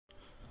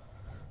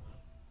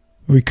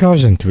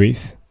Recursion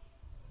trees.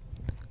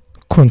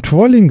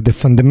 Controlling the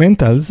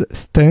fundamentals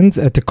stands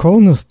at the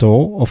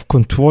cornerstone of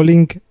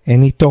controlling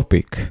any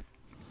topic.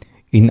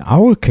 In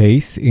our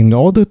case, in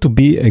order to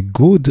be a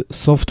good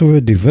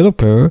software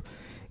developer,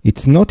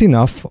 it's not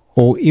enough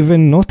or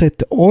even not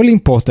at all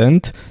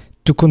important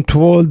to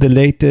control the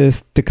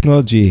latest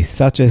technology,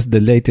 such as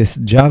the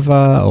latest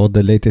Java or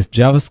the latest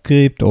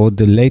JavaScript or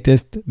the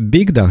latest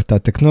big data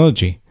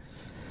technology.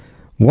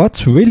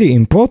 What's really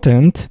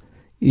important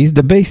is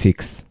the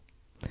basics.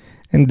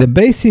 And the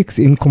basics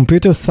in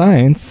computer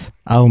science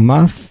are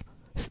math,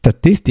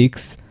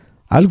 statistics,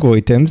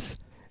 algorithms,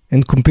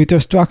 and computer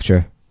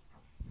structure.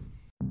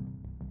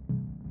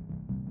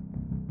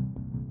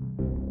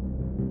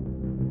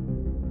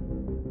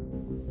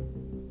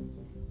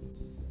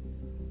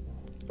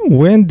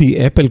 When the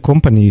Apple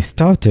company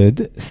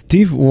started,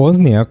 Steve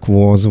Wozniak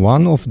was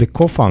one of the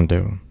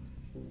co-founders.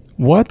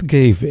 What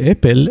gave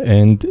Apple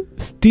and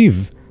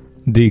Steve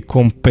the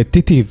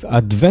competitive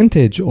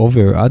advantage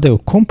over other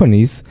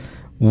companies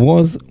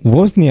was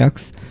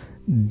Wozniak's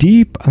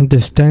deep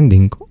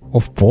understanding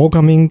of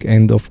programming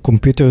and of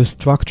computer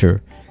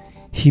structure.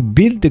 He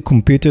built the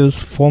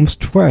computers from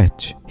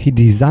scratch, he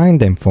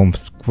designed them from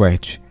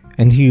scratch,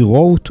 and he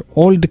wrote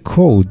all the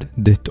code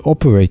that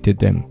operated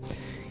them.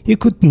 He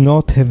could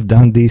not have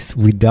done this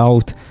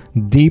without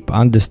deep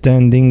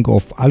understanding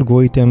of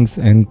algorithms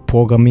and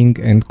programming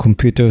and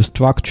computer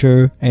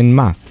structure and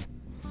math.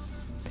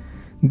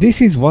 This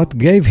is what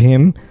gave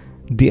him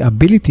the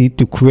ability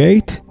to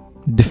create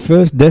the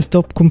first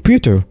desktop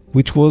computer,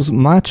 which was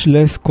much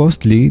less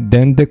costly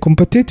than the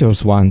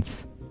competitors'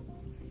 ones.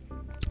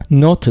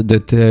 Not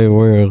that there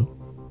were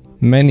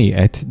many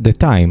at the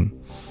time.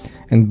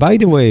 And by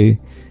the way,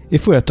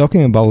 if we are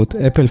talking about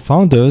Apple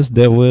founders,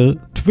 there were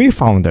 3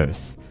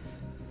 founders.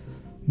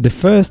 The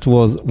first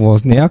was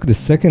Wozniak, the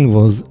second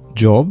was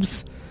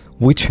Jobs,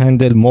 which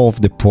handled more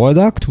of the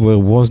product, where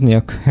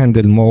Wozniak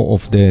handled more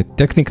of the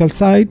technical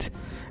side.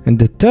 And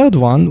the third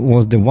one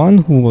was the one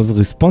who was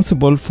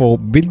responsible for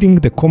building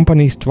the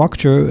company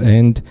structure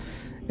and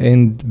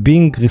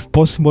being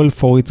responsible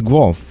for its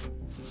growth.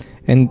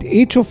 And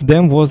each of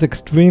them was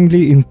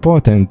extremely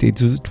important. It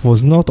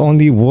was not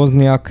only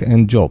Wozniak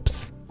and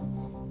Jobs.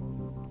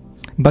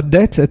 But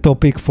that's a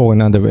topic for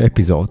another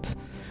episode.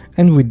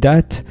 And with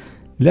that,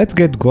 let's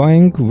get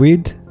going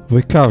with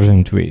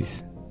recursion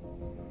trees.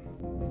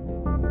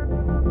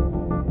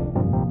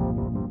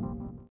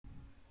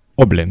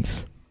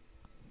 Problems.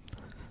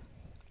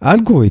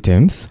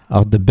 Algorithms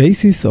are the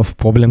basis of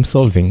problem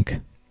solving.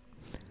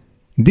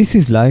 This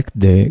is like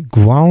the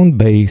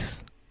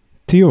ground-based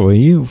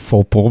theory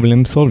for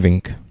problem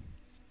solving.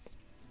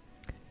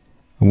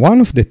 One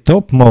of the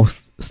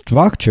topmost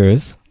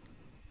structures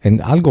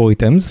and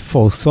algorithms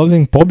for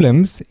solving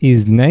problems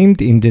is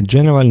named in the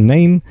general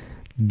name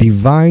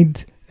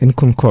divide and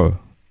conquer.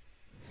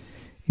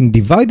 In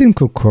divide and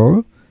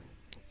conquer,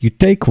 you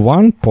take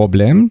one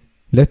problem,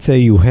 let's say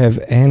you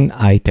have n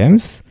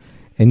items,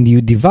 and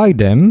you divide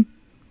them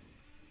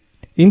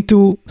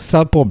into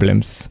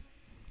sub-problems.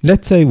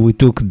 Let's say we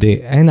took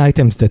the n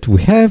items that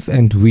we have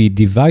and we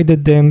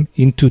divided them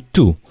into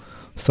 2.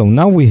 So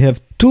now we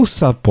have 2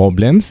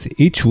 sub-problems,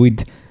 each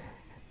with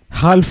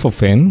half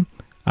of n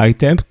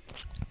item,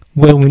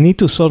 where we need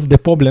to solve the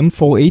problem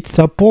for each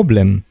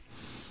sub-problem.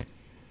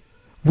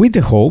 With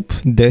the hope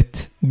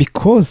that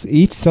because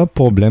each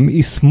sub-problem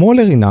is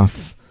smaller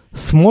enough,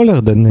 smaller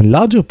than a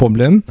larger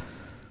problem,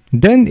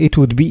 then it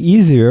would be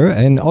easier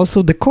and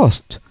also the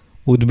cost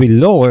would be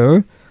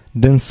lower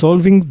than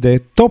solving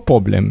the top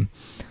problem.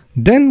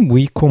 Then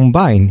we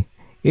combine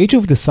each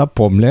of the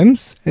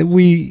sub-problems.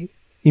 We,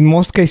 in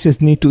most cases,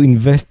 need to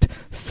invest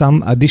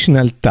some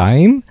additional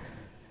time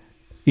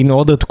in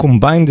order to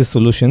combine the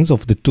solutions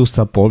of the 2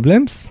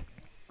 sub-problems.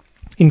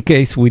 In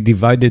case we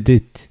divided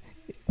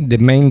the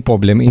main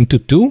problem into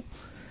 2.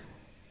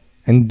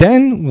 And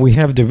then we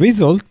have the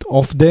result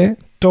of the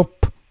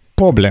top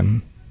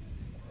problem.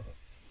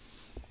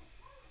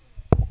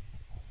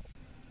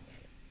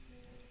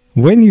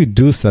 When you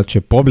do such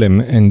a problem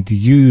and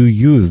you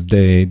use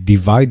the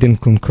divide and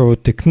conquer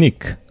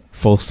technique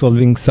for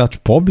solving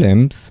such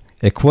problems,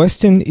 a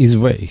question is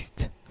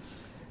raised.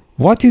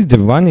 What is the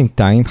running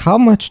time? How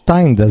much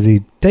time does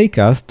it take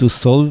us to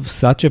solve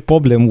such a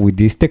problem with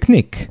this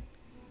technique?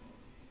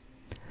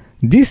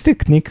 This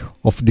technique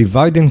of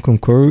divide and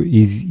conquer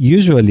is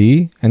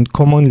usually and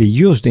commonly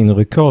used in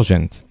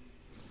recursions.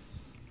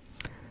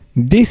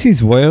 This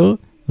is where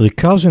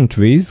recursion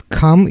trees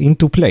come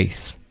into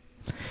place.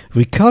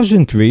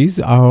 Recursion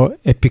trees are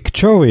a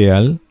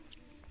pictorial,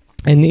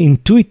 an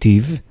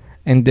intuitive,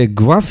 and a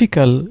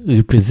graphical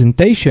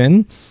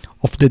representation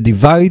of the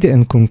divide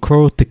and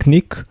conquer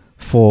technique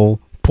for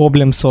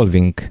problem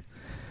solving.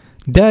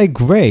 They are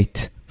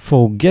great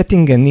for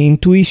getting an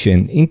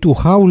intuition into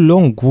how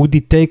long would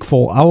it take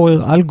for our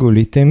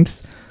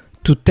algorithms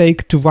to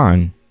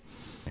run.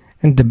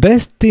 And the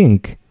best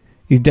thing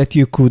is that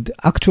you could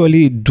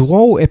actually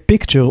draw a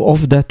picture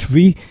of that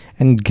tree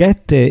and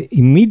get the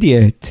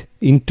immediate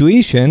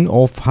intuition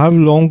of how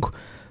long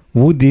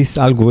would this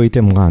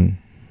algorithm run.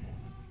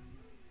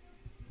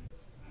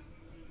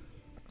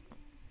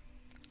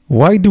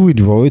 Why do we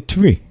draw a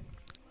tree?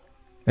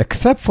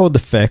 Except for the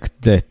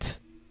fact that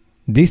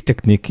this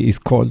technique is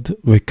called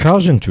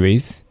recursion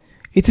trees,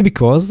 it's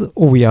because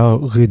we are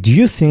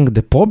reducing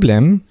the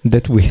problem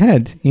that we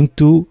had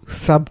into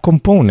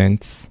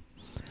subcomponents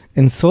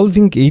and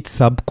solving each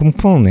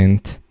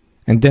subcomponent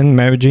and then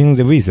merging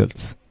the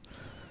results.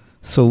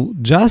 So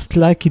just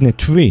like in a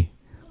tree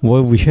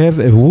where we have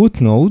a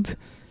root node,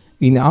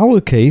 in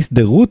our case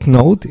the root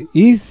node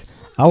is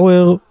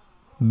our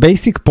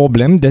basic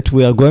problem that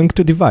we are going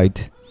to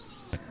divide.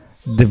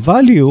 The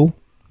value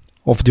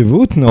of the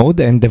root node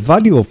and the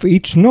value of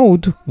each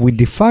node, we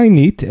define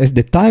it as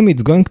the time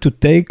it's going to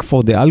take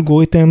for the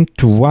algorithm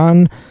to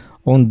run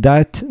on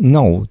that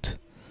node.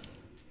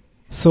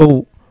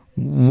 So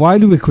while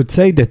we could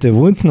say that the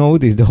root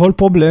node is the whole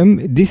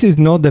problem, this is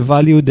not the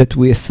value that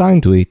we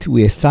assign to it.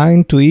 We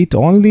assign to it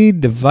only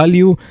the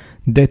value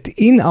that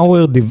in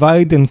our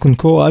divide and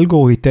conquer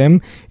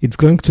algorithm it's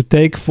going to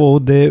take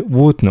for the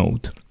root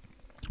node,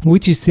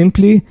 which is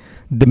simply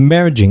the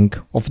merging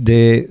of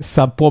the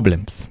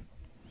sub-problems.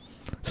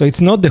 So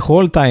it's not the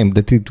whole time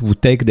that it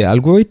would take the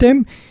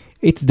algorithm,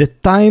 it's the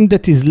time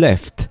that is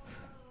left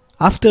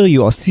after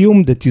you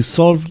assume that you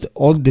solved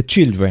all the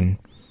children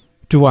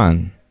to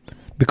run,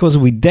 because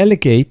we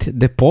delegate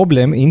the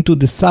problem into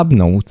the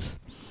subnodes.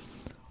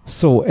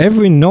 So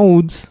every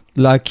node,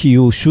 like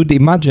you should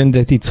imagine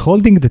that it's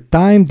holding the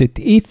time that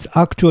it's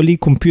actually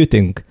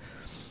computing.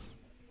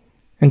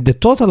 And the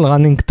total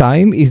running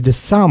time is the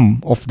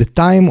sum of the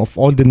time of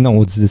all the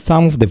nodes, the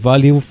sum of the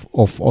value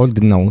of all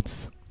the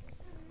nodes.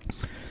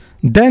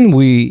 Then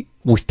we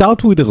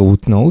start with the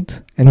root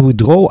node and we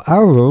draw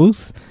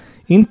arrows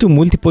into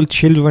multiple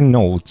children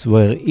nodes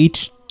where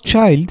each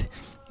child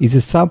is a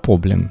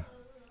subproblem.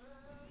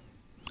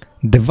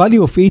 The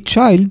value of each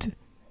child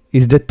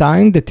is the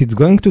time that it's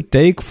going to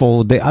take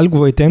for the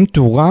algorithm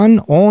to run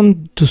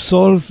on to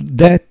solve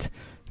that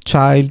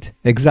child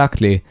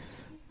exactly.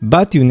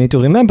 But you need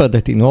to remember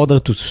that in order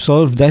to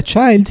solve that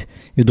child,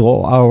 you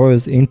draw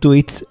arrows into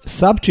its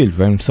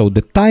subchildren. So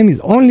the time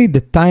is only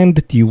the time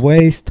that you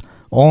waste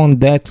on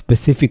that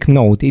specific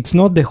node. It's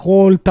not the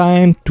whole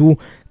time to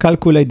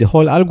calculate the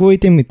whole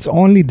algorithm, it's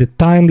only the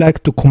time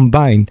like to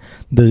combine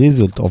the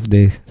result of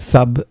the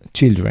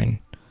sub-children.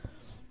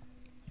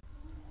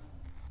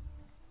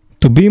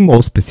 To be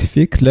more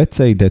specific, let's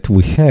say that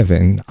we have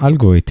an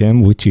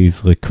algorithm which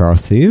is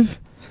recursive,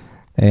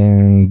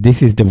 and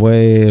this is the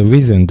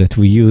reason that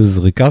we use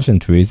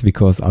recursion trees,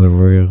 because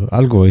our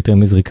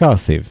algorithm is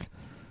recursive.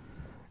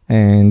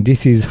 And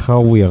this is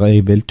how we are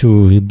able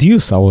to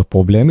reduce our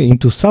problem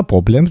into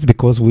sub-problems,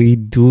 because we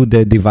do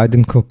the divide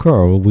and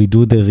conquer, we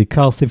do the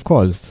recursive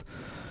calls.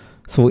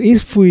 So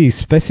if we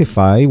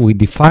specify, we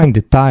define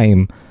the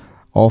time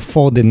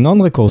for the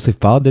non-recursive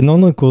part. The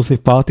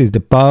non-recursive part is the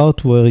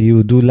part where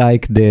you do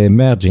like the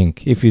merging.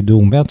 If you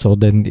do merge,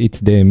 then it's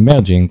the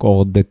merging,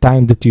 or the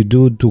time that you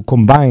do to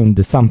combine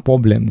the sum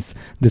problems,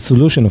 the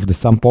solution of the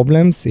sum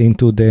problems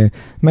into the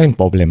main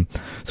problem.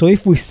 So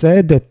if we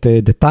said that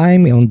the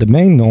time on the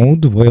main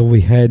node where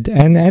we had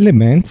n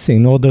elements,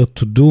 in order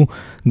to do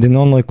the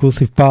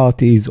non-recursive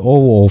part is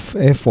O of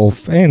f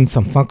of n,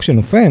 some function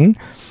of n,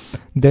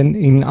 then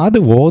in other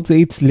words,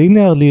 it's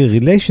linearly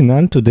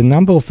relational to the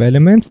number of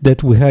elements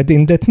that we had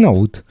in that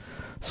node.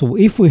 So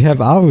if we have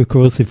our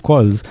recursive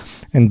calls,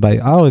 and by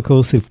our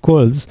recursive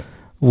calls,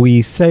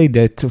 we say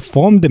that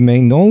from the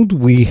main node,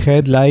 we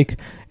had like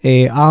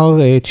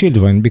our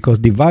children, because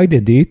we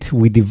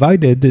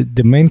divided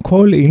the main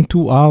call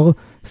into our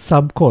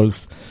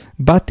sub-calls.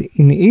 But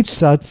in each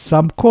such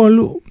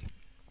sub-call,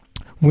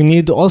 we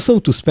need also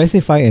to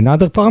specify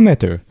another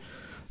parameter.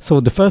 So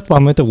the first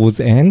parameter was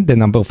n, the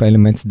number of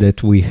elements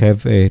that we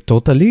have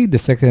totally. The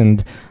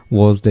second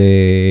was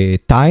the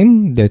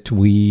time that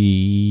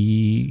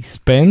we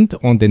spent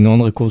on the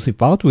non-recursive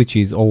part, which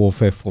is O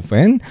of f of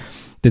n.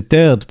 The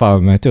third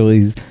parameter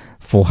is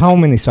for how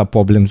many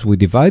subproblems we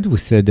divide. We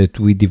said that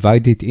we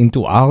divide it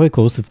into our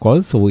recursive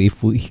calls. So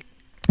if we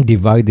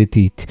divided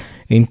it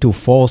into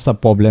 4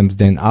 subproblems,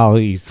 then r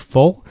is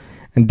 4.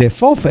 And the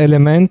fourth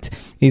element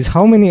is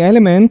how many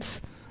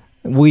elements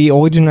we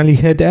originally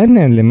had n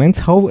elements,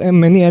 how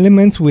many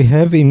elements we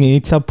have in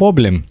each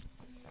subproblem.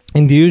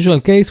 In the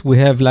usual case, we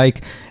have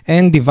like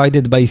n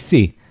divided by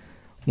c,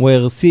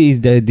 where c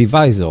is the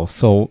divisor.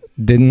 So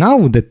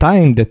now the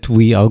time that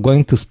we are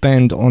going to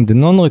spend on the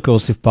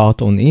non-recursive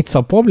part on each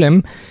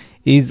subproblem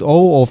is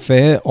O of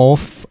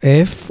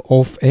f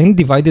of n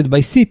divided by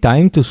c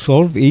time to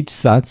solve each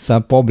such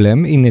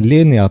subproblem in a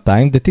linear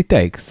time that it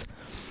takes.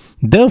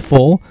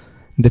 Therefore,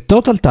 the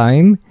total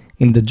time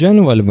in the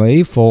general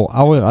way for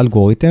our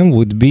algorithm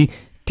would be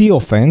t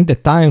of n, the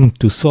time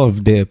to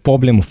solve the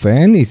problem of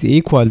n, is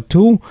equal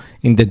to,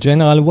 in the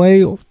general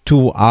way,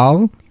 to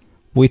r,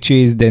 which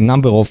is the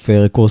number of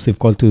recursive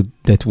calls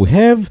that we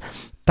have,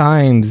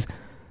 times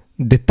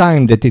the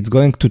time that it's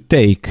going to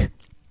take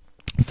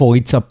for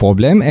each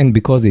subproblem. And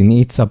because in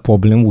each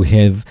subproblem we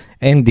have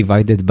n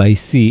divided by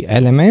c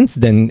elements,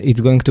 then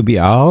it's going to be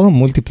r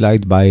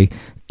multiplied by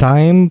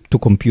time to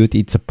compute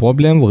it's a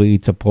problem, where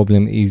it's a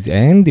problem is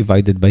n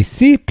divided by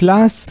c,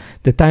 plus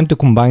the time to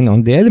combine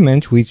on the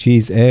element, which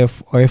is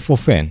f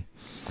of n.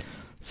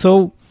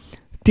 So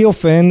T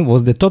of n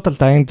was the total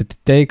time that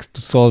it takes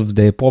to solve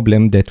the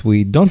problem that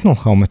we don't know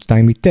how much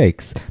time it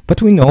takes,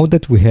 but we know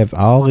that we have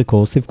our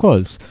recursive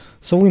calls.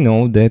 So we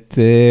know that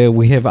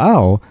we have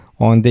r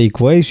on the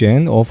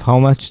equation of how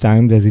much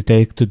time does it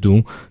take to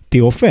do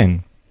T of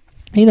n.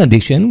 In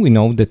addition, we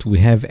know that we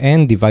have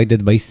n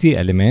divided by c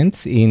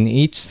elements in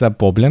each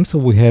subproblem, so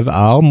we have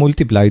r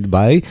multiplied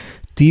by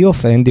T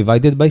of n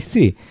divided by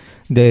c.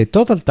 The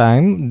total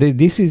time,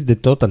 this is the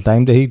total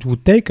time that it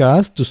would take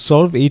us to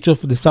solve each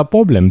of the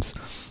subproblems.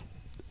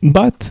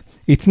 But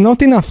it's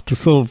not enough to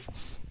solve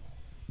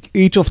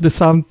each of the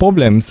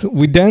subproblems.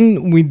 We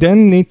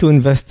then need to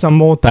invest some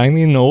more time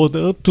in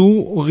order to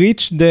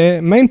reach the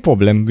main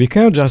problem. We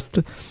can't just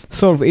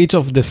solve each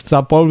of the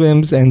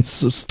subproblems and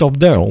stop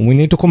there. We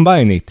need to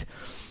combine it.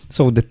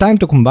 So the time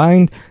to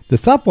combine the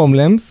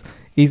subproblems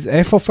is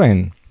f of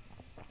n.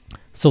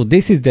 So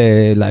this is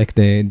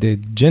the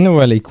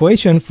general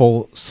equation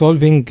for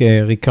solving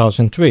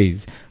recursion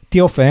trees.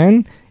 T of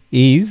n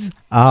is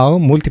r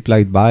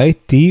multiplied by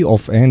T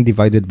of n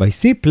divided by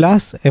c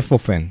plus f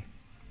of n.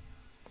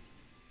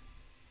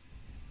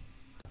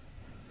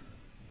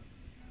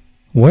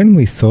 When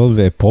we solve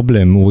a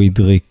problem with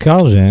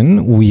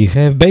recursion, we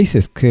have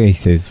basis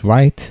cases,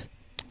 right?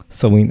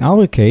 So in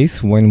our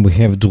case, when we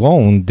have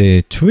drawn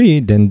the tree,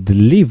 then the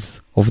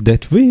leaves of the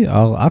tree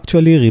are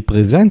actually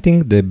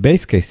representing the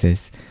base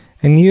cases.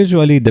 And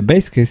usually the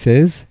base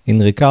cases in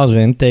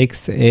recursion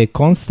takes a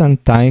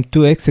constant time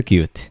to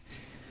execute.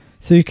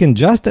 So you can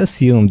just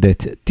assume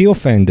that T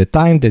of n, the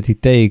time that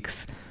it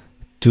takes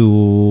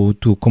to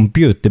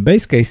compute the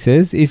base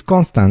cases, is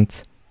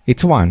constant.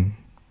 It's 1.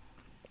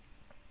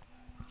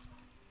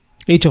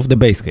 Each of the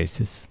base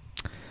cases.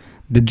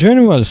 The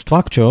general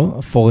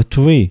structure for a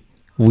tree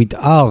with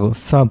r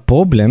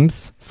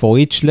subproblems for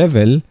each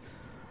level,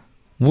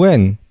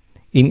 when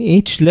in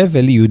each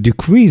level you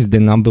decrease the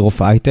number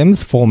of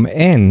items from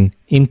n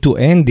into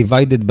n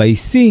divided by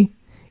c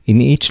in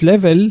each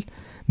level,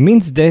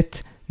 means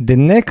that the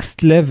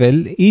next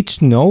level,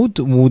 each node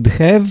would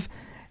have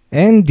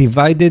n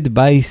divided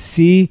by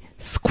c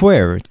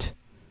squared,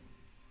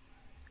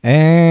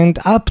 and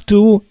up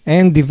to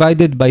n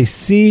divided by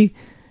c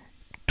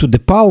to the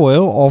power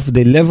of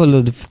the level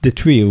of the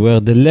tree,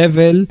 where the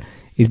level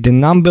is the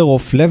number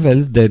of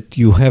levels that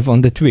you have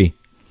on the tree.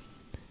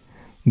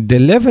 The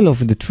level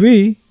of the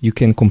tree, you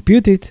can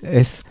compute it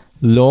as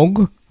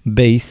log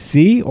base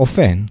c of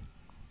n.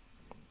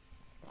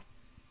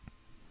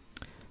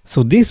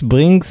 So this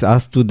brings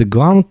us to the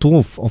ground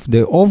truth of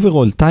the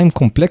overall time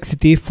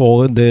complexity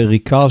for the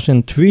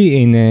recursion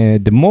tree in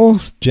the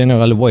most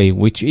general way,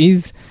 which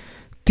is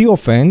T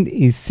of n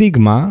is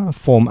sigma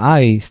from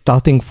I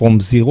starting from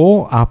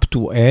 0 up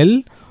to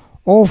L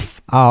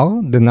of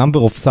R, the number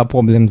of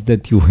subproblems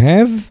that you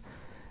have,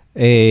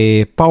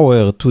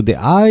 power to the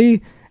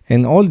I,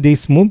 and all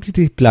this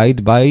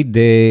multiplied by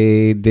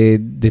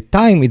the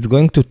time it's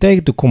going to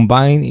take to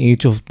combine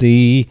each of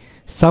the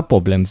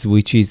subproblems,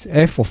 which is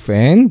f of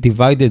n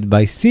divided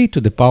by c to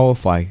the power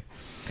of I.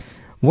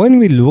 When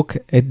we look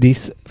at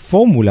this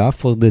formula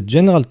for the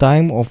general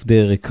time of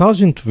the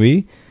recursion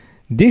tree,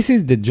 this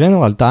is the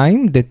general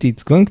time that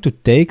it's going to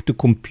take to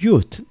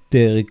compute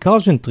the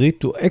recursion tree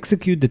to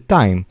execute the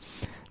time.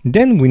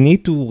 Then we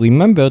need to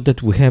remember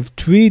that we have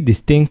 3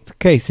 distinct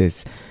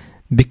cases,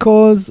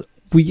 because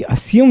we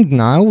assumed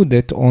now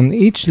that on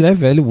each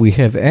level we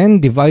have n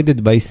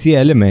divided by c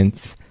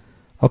elements.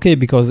 Okay,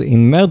 because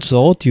in merge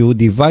sort you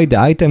divide the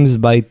items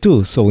by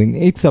 2, so in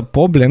each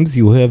subproblems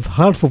you have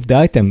half of the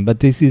item,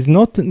 but this is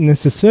not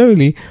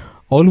necessarily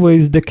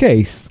always the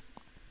case.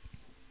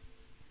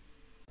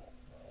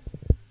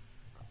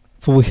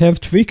 So we have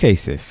 3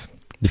 cases.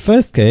 The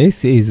first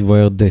case is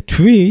where the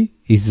tree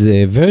is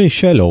very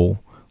shallow,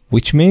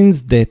 which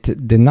means that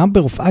the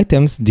number of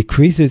items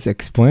decreases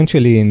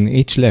exponentially in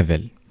each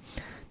level.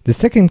 The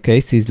second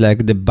case is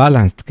like the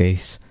balanced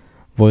case,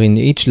 where in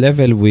each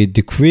level we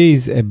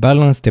decrease a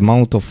balanced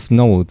amount of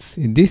nodes.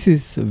 This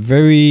is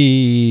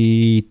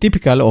very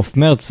typical of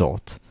merge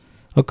sort.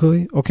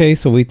 Okay,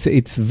 so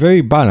it's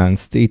very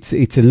balanced.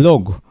 It's a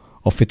log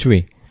of a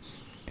tree.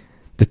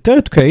 The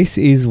third case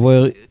is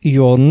where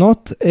you're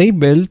not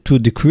able to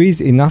decrease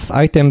enough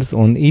items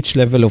on each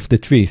level of the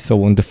tree.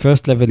 So on the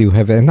first level you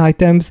have n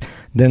items,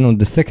 then on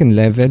the second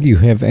level you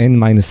have n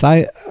minus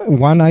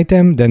 1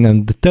 item, then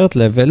on the third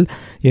level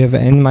you have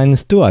n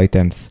minus 2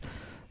 items.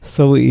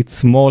 So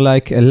it's more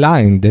like a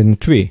line than a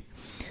tree.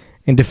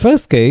 In the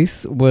first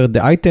case, where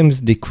the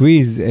items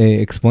decrease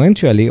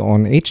exponentially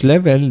on each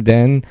level,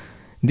 then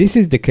this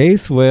is the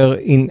case where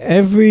in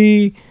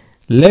every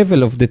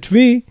level of the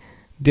tree,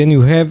 then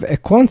you have a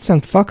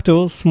constant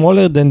factor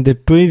smaller than the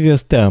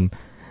previous term.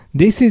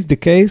 This is the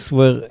case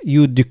where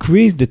you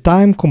decrease the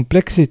time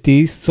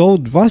complexity so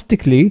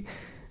drastically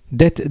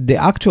that the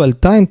actual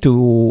time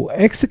to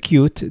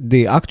execute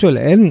the actual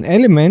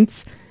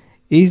elements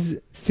is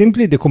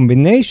simply the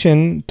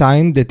combination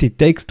time that it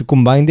takes to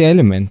combine the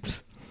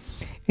elements.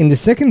 In the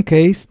second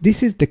case,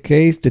 this is the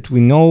case that we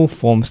know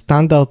from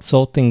standard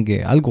sorting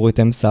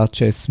algorithms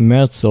such as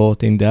merge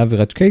sort in the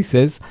average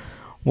cases,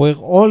 where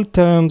all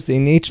terms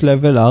in each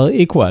level are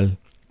equal.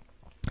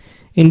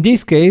 In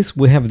this case,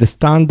 we have the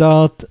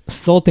standard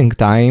sorting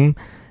time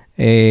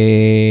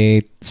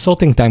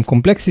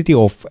complexity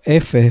of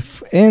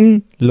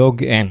ffn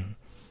log n.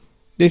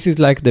 This is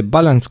like the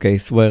balance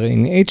case, where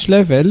in each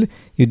level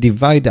you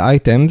divide the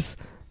items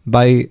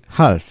by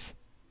half.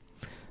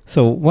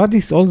 So what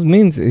this all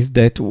means is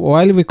that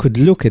while we could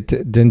look at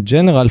the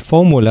general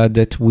formula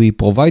that we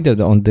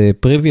provided on the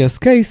previous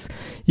case,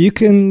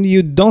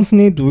 you don't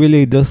need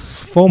really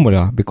this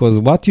formula, because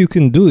what you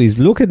can do is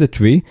look at the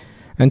tree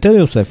and tell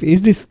yourself,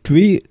 is this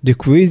tree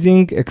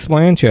decreasing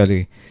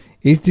exponentially?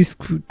 Is this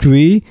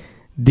tree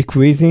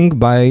decreasing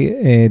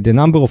by the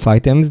number of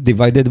items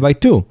divided by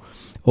 2?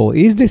 Or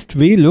is this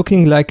tree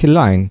looking like a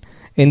line?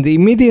 And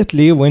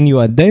immediately when you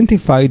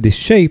identify the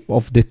shape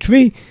of the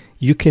tree,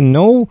 you can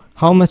know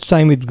how much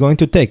time it's going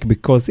to take,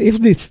 because if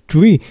this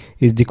tree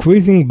is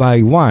decreasing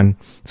by 1,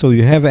 so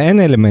you have n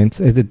elements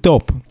at the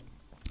top,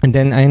 and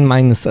then n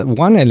minus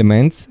 1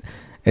 elements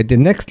at the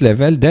next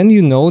level, then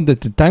you know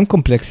that the time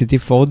complexity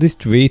for this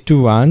tree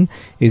to run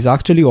is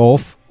actually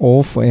of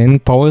n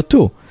power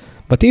 2.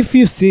 But if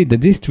you see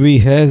that this tree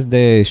has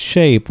the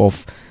shape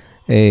of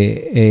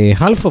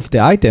half of the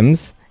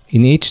items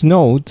in each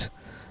node,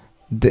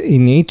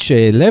 in each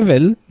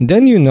level,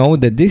 then you know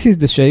that this is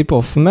the shape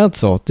of merge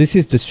sort. This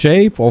is the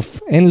shape of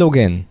n log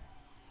n.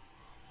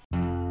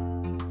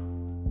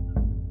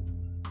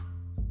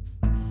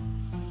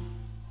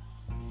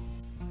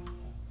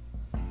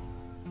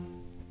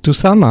 To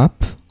sum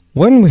up,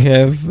 when we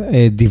have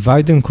a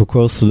divide and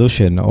conquer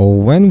solution,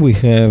 or when we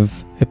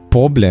have a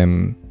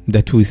problem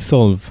that we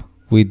solve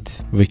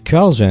with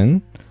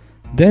recursion,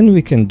 then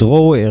we can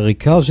draw a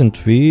recursion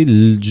tree,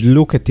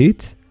 look at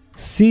it,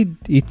 see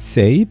its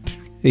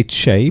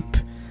shape,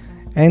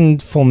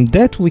 and from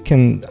that we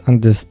can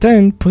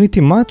understand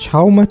pretty much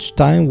how much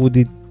time would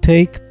it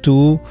take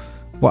to,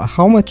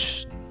 how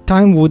much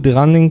time would the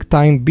running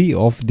time be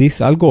of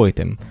this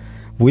algorithm.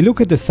 We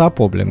look at the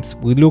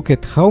subproblems, we look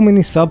at how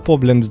many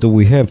subproblems do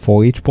we have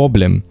for each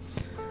problem.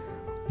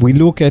 We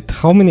look at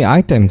how many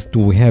items do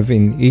we have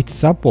in each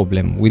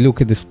subproblem. We look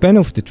at the span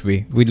of the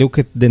tree. We look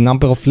at the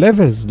number of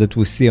levels that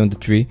we see on the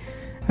tree.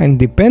 And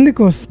depending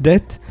on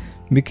that,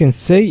 we can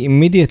say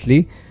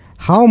immediately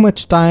how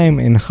much time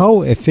and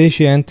how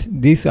efficient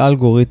this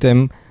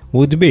algorithm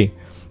would be.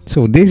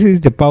 So this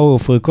is the power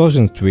of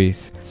recursion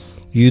trees.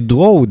 You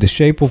draw the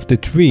shape of the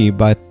tree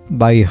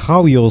by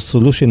how your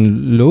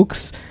solution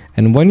looks,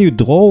 and when you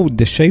draw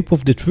the shape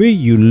of the tree,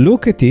 you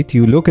look at it,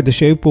 you look at the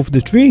shape of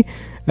the tree,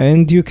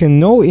 and you can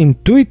know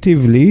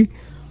intuitively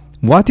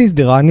what is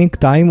the running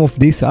time of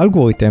this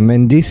algorithm,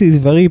 and this is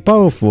very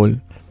powerful.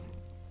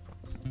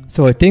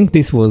 So I think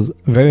this was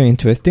very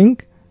interesting,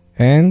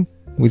 and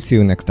we'll see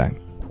you next time.